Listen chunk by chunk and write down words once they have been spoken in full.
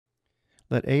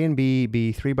Let A and B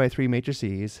be 3 by 3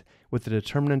 matrices with the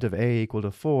determinant of A equal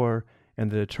to 4 and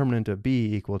the determinant of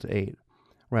B equal to 8.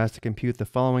 We're asked to compute the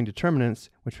following determinants,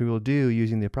 which we will do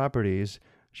using the properties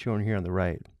shown here on the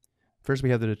right. First, we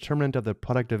have the determinant of the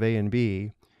product of A and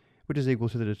B, which is equal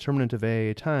to the determinant of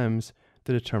A times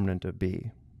the determinant of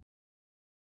B,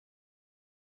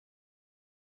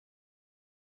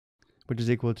 which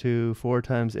is equal to 4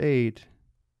 times 8,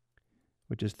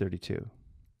 which is 32.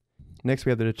 Next,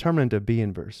 we have the determinant of B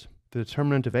inverse. The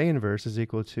determinant of A inverse is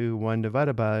equal to 1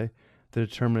 divided by the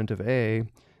determinant of A,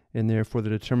 and therefore the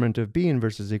determinant of B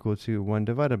inverse is equal to 1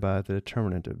 divided by the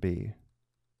determinant of B.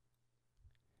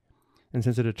 And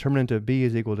since the determinant of B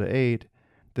is equal to 8,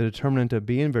 the determinant of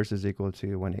B inverse is equal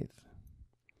to 1/8.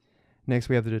 Next,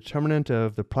 we have the determinant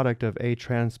of the product of A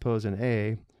transpose and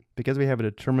A. Because we have a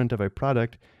determinant of a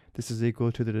product, this is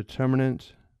equal to the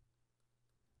determinant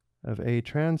of A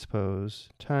transpose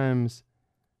times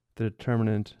the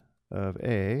determinant of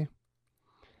A.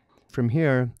 From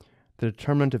here, the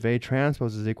determinant of A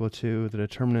transpose is equal to the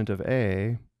determinant of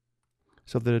A.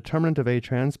 So the determinant of A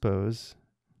transpose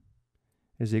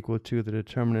is equal to the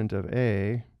determinant of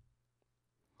A.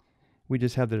 We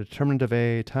just have the determinant of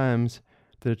A times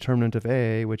the determinant of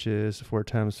A, which is 4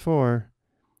 times 4,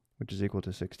 which is equal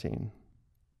to 16.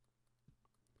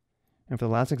 And for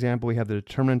the last example, we have the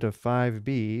determinant of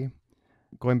 5b.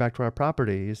 Going back to our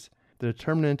properties, the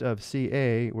determinant of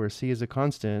CA, where C is a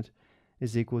constant,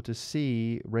 is equal to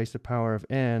C raised to the power of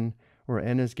n, where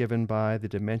n is given by the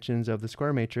dimensions of the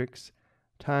square matrix,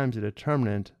 times the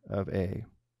determinant of A.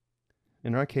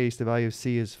 In our case, the value of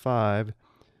C is 5,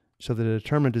 so the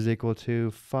determinant is equal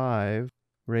to 5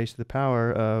 raised to the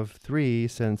power of 3.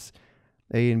 Since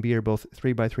A and B are both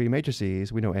 3 by 3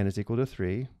 matrices, we know n is equal to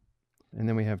 3. And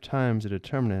then we have times the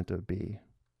determinant of B.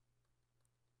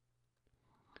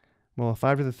 Well,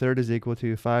 5 to the third is equal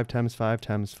to 5 times 5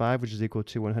 times 5, which is equal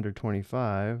to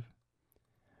 125.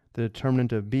 The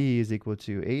determinant of B is equal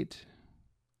to 8.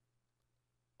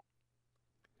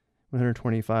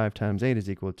 125 times 8 is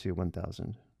equal to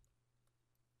 1,000.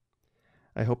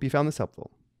 I hope you found this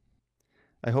helpful.